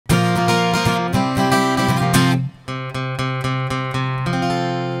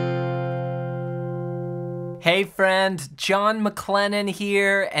Hey friend, John McLennan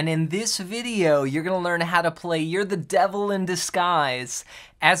here, and in this video you're gonna learn how to play You're the Devil in Disguise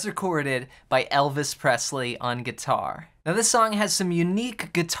as recorded by Elvis Presley on guitar. Now this song has some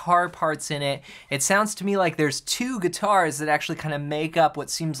unique guitar parts in it. It sounds to me like there's two guitars that actually kind of make up what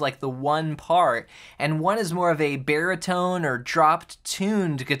seems like the one part, and one is more of a baritone or dropped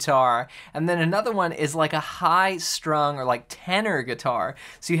tuned guitar, and then another one is like a high strung or like tenor guitar.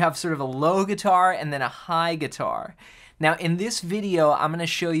 So you have sort of a low guitar and then a high guitar. Now in this video, I'm gonna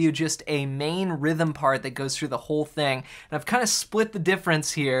show you just a main rhythm part that goes through the whole thing. And I've kind of split the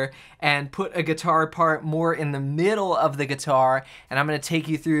difference here and put a guitar part more in the middle of the guitar, and I'm gonna take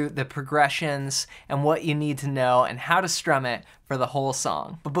you through the progressions and what you need to know and how to strum it for the whole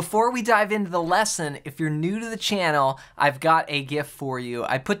song. But before we dive into the lesson, if you're new to the channel, I've got a gift for you.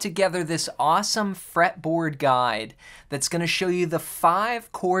 I put together this awesome fretboard guide that's gonna show you the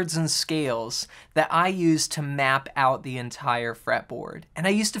 5 chords and scales that I use to map out the entire fretboard. And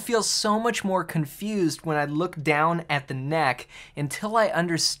I used to feel so much more confused when I looked down at the neck until I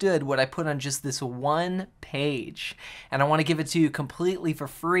understood what I put on just this one page. And I wanna give it to you completely for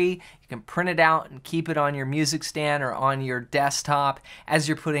free. You can print it out and keep it on your music stand or on your desktop as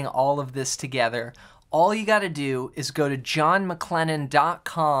you're putting all of this together. All you gotta do is go to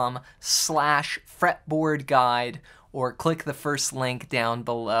johnmclennan.com/fretboard-guide or click the first link down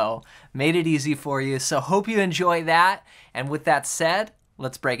below. Made it easy for you, so hope you enjoy that. And with that said,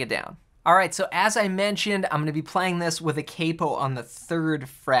 let's break it down. All right, so as I mentioned, I'm gonna be playing this with a capo on the 3rd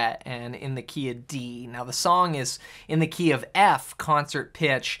fret and in the key of D. Now the song is in the key of F, concert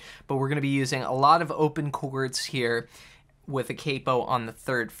pitch, but we're gonna be using a lot of open chords here with a capo on the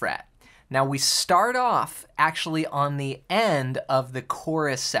 3rd fret. Now we start off actually on the end of the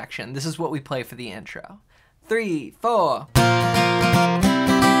chorus section. This is what we play for the intro. 3, 4.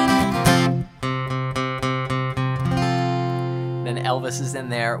 Then Elvis is in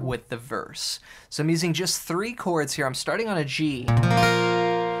there with the verse. So I'm using just 3 chords here. I'm starting on a G.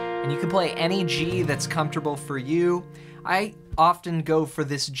 And you can play any G that's comfortable for you. I often go for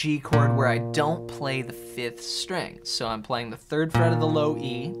this G chord where I don't play the 5th string. So I'm playing the 3rd fret of the low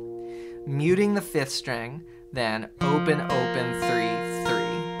E, muting the 5th string, then open, open, 3, 3.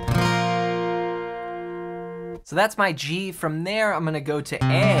 So that's my G. From there, I'm gonna go to A.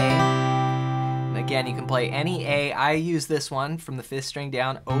 And again, you can play any A. I use this one from the 5th string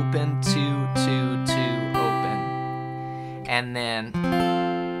down, open, 2, 2, 2, open. And then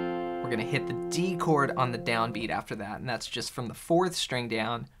we're gonna hit the D chord on the downbeat after that, and that's just from the 4th string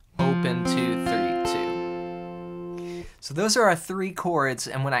down, open, 2, 3, 2. So those are our 3 chords,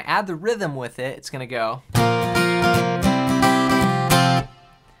 and when I add the rhythm with it, it's gonna go.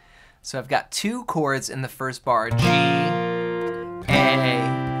 So I've got 2 chords in the first bar, G, A,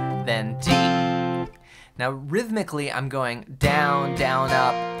 then D. Now rhythmically, I'm going down, down,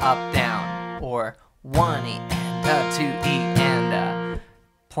 up, down, or 1 E and a 2 E and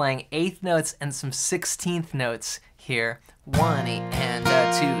playing 8th notes and some 16th notes here. 1 E and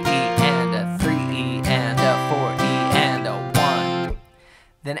a 2 E and a 3 E and a 4 E and a 1.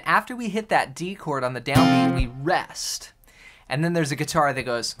 Then after we hit that D chord on the downbeat, we rest. And then there's a guitar that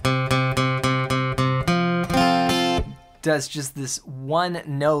goes, does just this one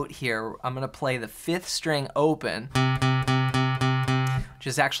note here. I'm gonna play the 5th string open, which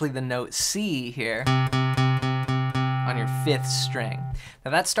is actually the note C here on your 5th string.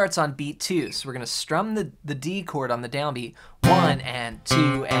 Now that starts on beat 2, so we're gonna strum the D chord on the downbeat, 1 and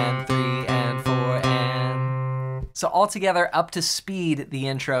 2 and 3 and 4 and... So all together, up to speed, the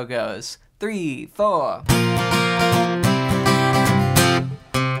intro goes, 3, 4.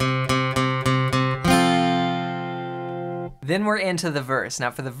 Then we're into the verse.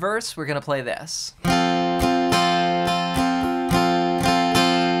 Now for the verse, we're gonna play this.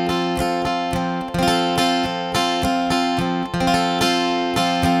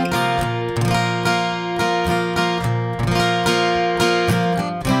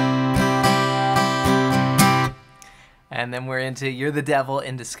 And then we're into You're the Devil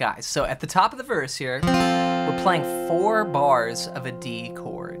in Disguise. So at the top of the verse here, we're playing 4 bars of a D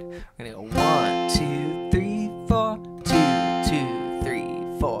chord. We're gonna go 1, 2, 3, 4, 2, 2,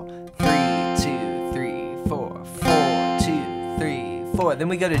 3, 4, 3, 2, 3, 4, 4, 2, 3, 4. Then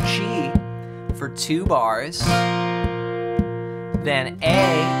we go to G for 2 bars. Then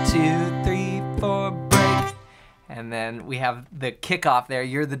A, 2, 3, 4, break. And then we have the kickoff there,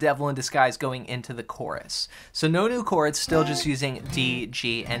 You're the Devil in Disguise, going into the chorus. So no new chords, still just using D,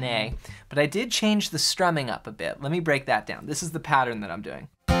 G, and A. But I did change the strumming up a bit. Let me break that down. This is the pattern that I'm doing.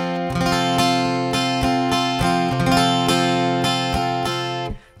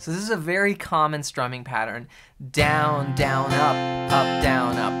 So this is a very common strumming pattern. Down, down, up,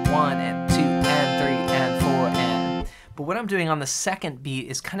 down, up. 1 and 2 and 3 and 4 and. But what I'm doing on the second beat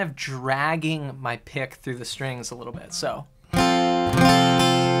is kind of dragging my pick through the strings a little bit. So. And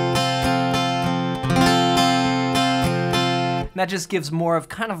that just gives more of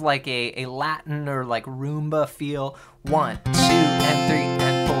kind of like a Latin or like rumba feel. 1, 2 and 3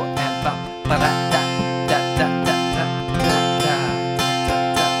 and 4 and ba ba da da da da da.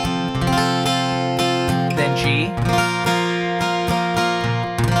 Then G,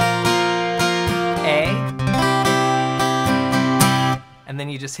 A, and then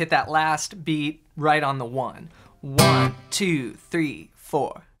you just hit that last beat right on the 1. 1, 2, 3,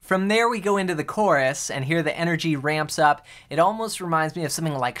 4. From there we go into the chorus, and here the energy ramps up. It almost reminds me of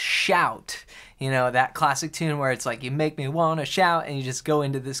something like Shout, you know, that classic tune where it's like, you make me wanna shout, and you just go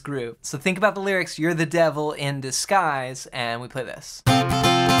into this groove. So think about the lyrics, you're the devil in disguise, and we play this.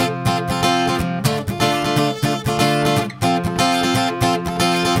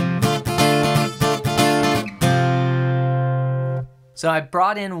 So I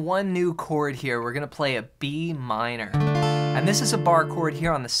brought in one new chord here. We're gonna play a B minor. And this is a bar chord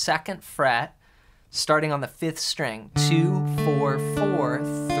here on the 2nd fret, starting on the 5th string. 2, 4, 4,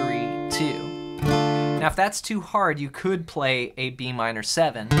 3, 2. Now if that's too hard, you could play a B minor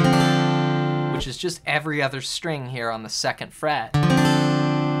 7, which is just every other string here on the 2nd fret.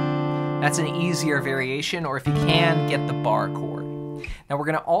 That's an easier variation, or if you can, get the bar chord. Now we're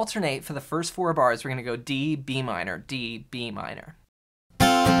gonna alternate for the first 4 bars. We're gonna go D, B minor, D, B minor.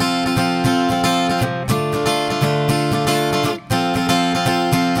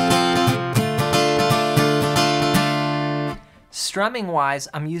 Strumming wise,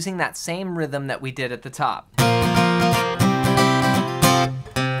 I'm using that same rhythm that we did at the top.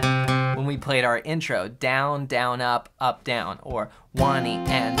 When we played our intro, down, down, up, down, or 1 E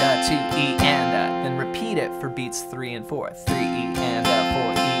and a, 2 E and a. Then repeat it for beats 3 and 4. 3 E and a,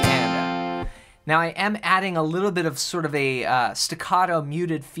 4 E and a. Now I am adding a little bit of sort of a staccato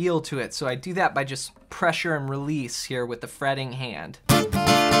muted feel to it, so I do that by just pressure and release here with the fretting hand.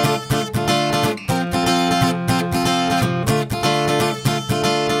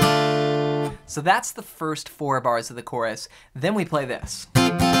 So that's the first 4 bars of the chorus. Then we play this.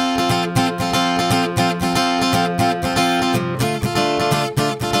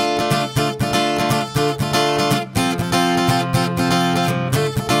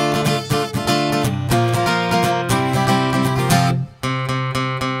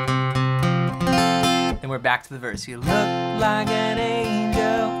 Then we're back to the verse. You look like an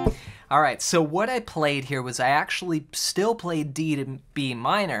angel. All right, so what I played here was I actually still played D to B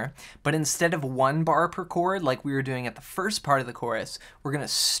minor, but instead of 1 bar per chord like we were doing at the first part of the chorus, we're gonna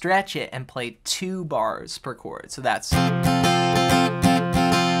stretch it and play 2 bars per chord. So that's...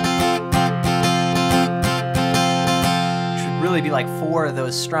 should really be like 4 of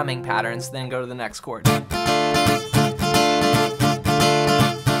those strumming patterns, then go to the next chord.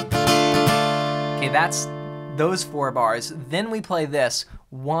 Okay, that's those 4 bars. Then we play this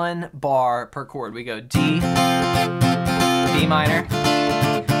 1 bar per chord. We go D, B minor,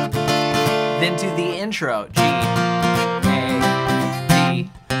 then do the intro, G, A,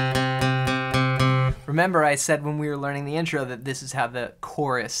 D. Remember I said when we were learning the intro that this is how the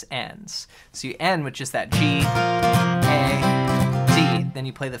chorus ends. So you end with just that G, A, D, then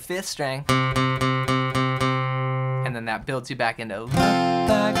you play the 5th string, and then that builds you back into look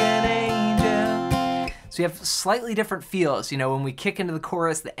like an angel. So you have slightly different feels. You know, when we kick into the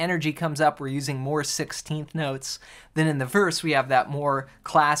chorus, the energy comes up, we're using more 16th notes. Then in the verse, we have that more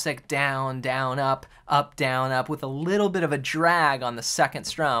classic down, down, up, down, up, with a little bit of a drag on the 2nd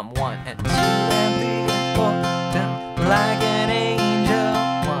strum. 1 and 2 and 3 and 4, down like an angel.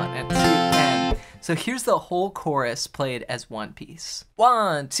 1 and 2 and... So here's the whole chorus played as one piece.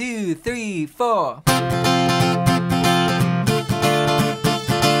 1, 2, 3, 4.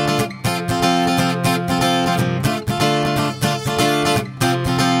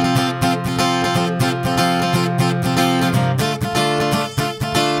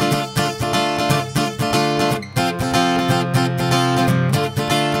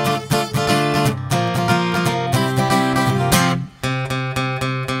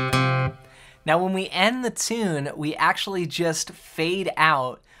 Now when we end the tune, we actually just fade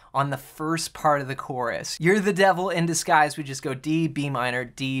out on the first part of the chorus. You're the devil in disguise. We just go D, B minor,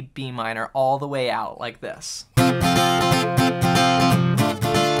 D, B minor, all the way out like this.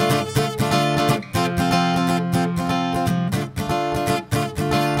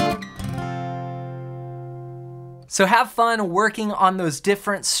 So So have fun working on those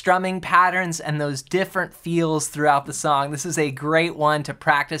different strumming patterns and those different feels throughout the song. This is a great one to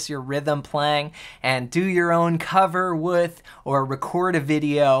practice your rhythm playing and do your own cover with or record a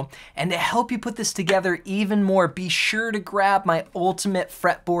video. And to help you put this together even more, be sure to grab my ultimate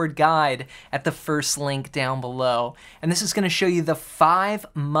fretboard guide at the first link down below. And this is going to show you the 5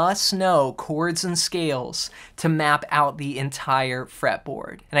 must-know chords and scales to map out the entire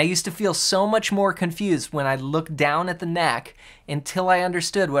fretboard. And I used to feel so much more confused when I looked down at the neck until I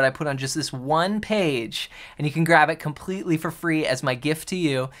understood what I put on just this one page. And you can grab it completely for free as my gift to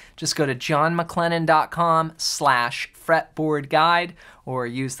you. Just go to johnmclennan.com/fretboard guide or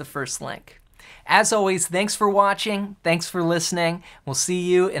use the first link. As always, thanks for watching, thanks for listening. We'll see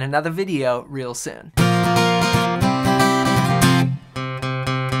you in another video real soon.